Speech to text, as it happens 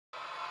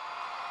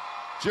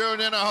June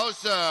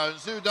Hinojosa and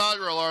Sue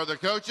Dodrell are the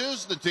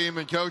coaches. The team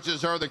and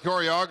coaches are the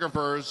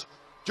choreographers.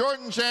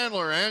 Jordan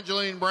Chandler,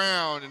 Angeline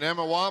Brown, and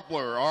Emma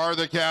Wampler are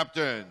the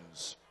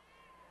captains.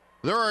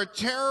 There are a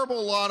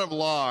terrible lot of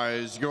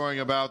lies going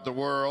about the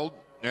world,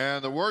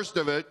 and the worst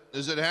of it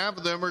is that half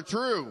of them are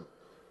true.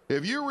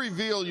 If you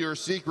reveal your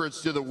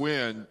secrets to the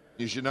wind,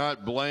 you should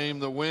not blame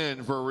the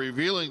wind for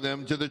revealing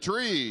them to the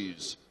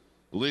trees,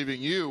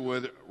 leaving you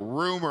with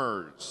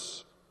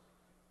rumors.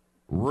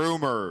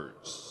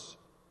 Rumors.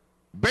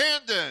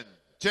 Bandon,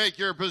 take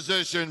your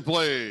position,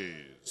 please.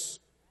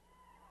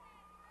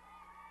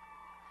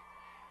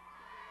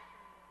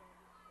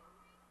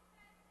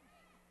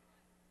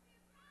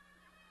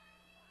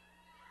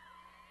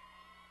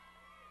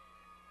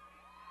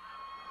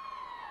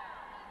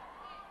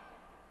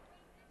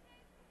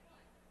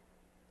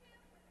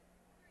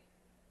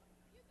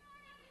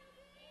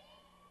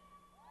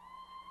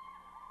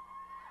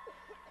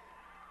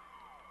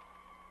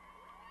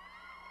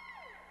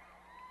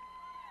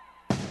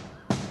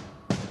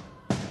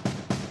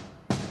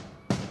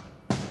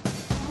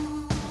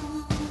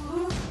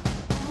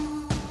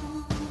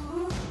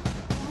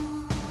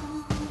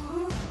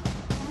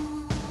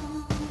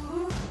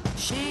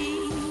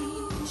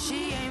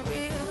 She ain't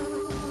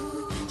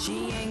real.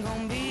 She ain't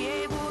gonna be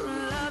able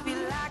to love you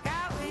like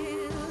I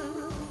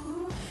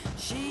will.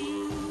 She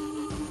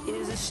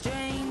is a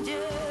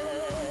stranger.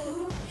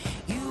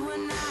 You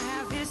and I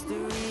have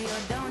history,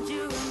 or don't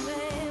you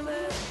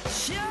remember?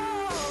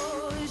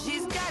 Sure,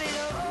 she's got it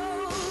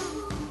all.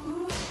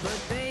 But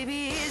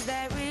baby, is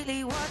that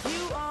really what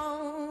you want?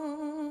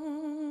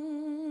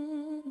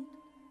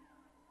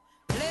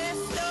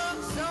 Blessed up,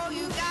 so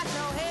you got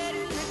your head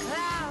in the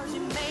clouds.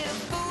 You made a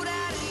fool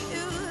out of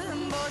you,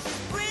 and boy,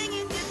 she's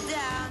bringing you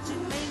down. She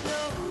made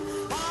your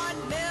heart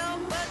melt,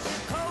 but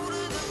you're cold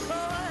to the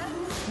core.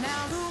 Now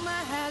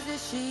rumor has it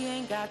she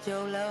ain't got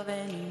your love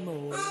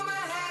anymore. Rumor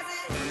has it.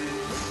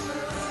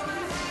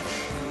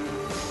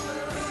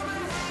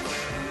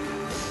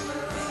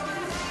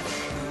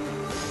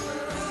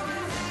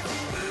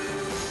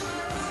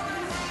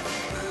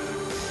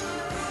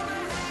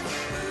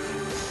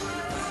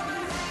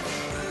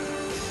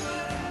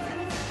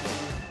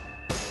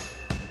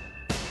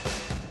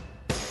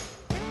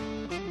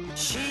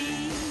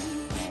 She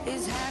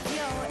is half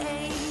your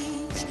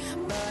age,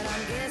 but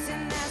I'm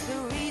guessing that's the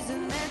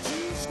reason that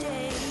you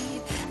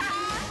stayed. I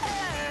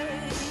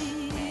heard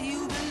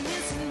you've been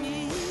missing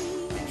me.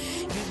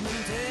 You've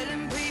been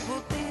telling people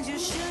things you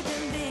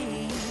shouldn't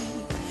be.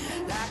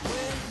 Like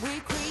when we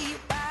creep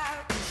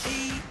out and she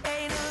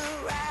ain't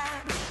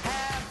around.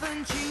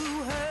 Haven't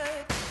you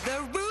heard the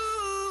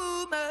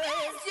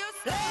rumors? Just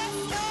let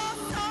your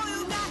soul,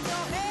 you got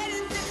your head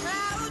in the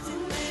clouds. You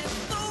made a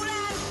fool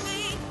out of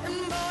me, and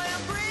boy,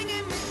 you're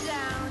bringing me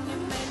down. You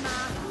made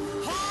my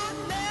heart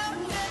melt,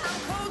 yeah, I'm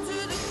cold to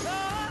the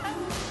core.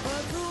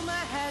 But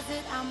rumor has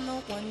it I'm the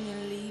one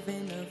you're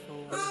leaving her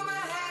for.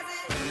 Rumor has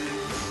it.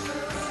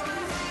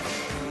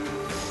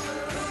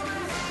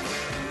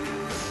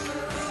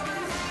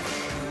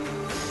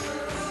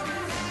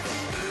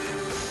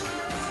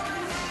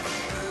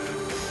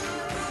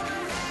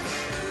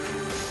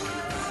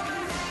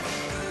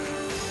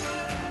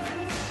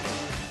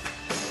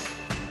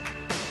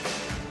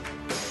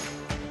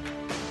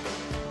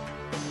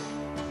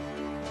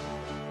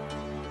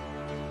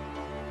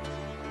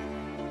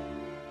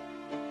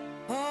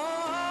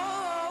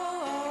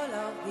 All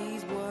of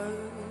these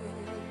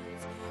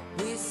words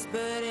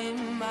whispered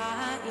in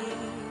my ear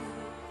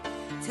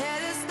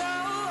tell a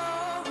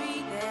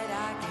story that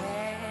I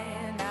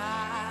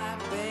cannot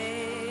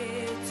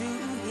bear to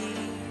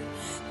hear.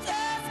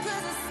 Just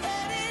 'cause I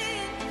said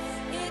it,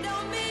 it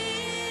don't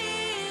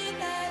mean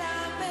that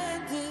I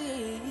meant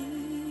it.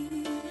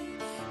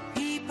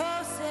 People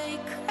say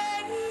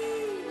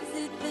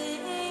crazy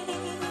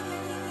things.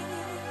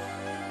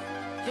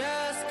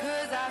 Just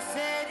 'cause I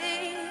said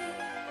it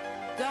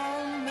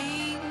don't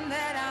mean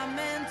that I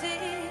meant it.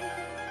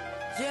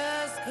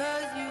 Just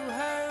 'cause you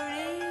heard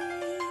it.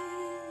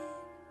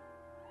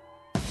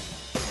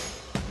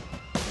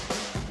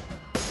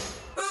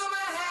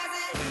 Rumor has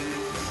it.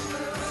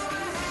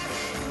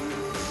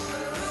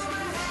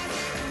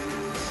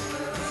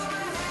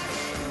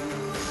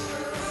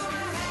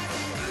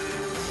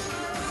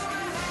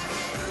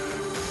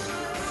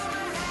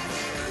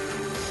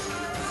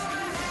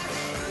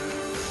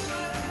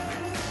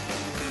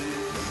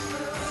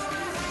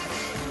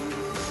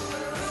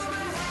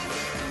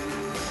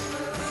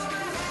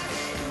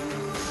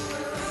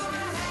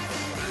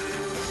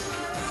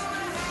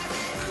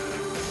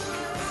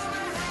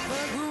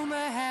 But rumor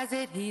has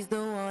it he's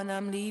the one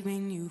I'm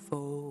leaving you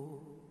for.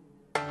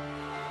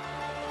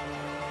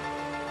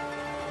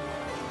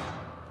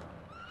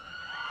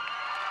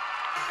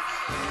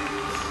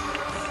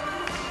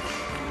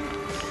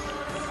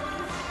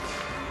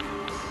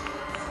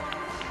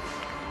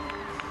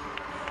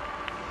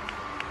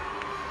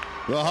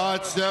 The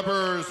Hot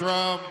Steppers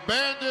from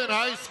Bandon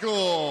High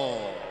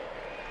School.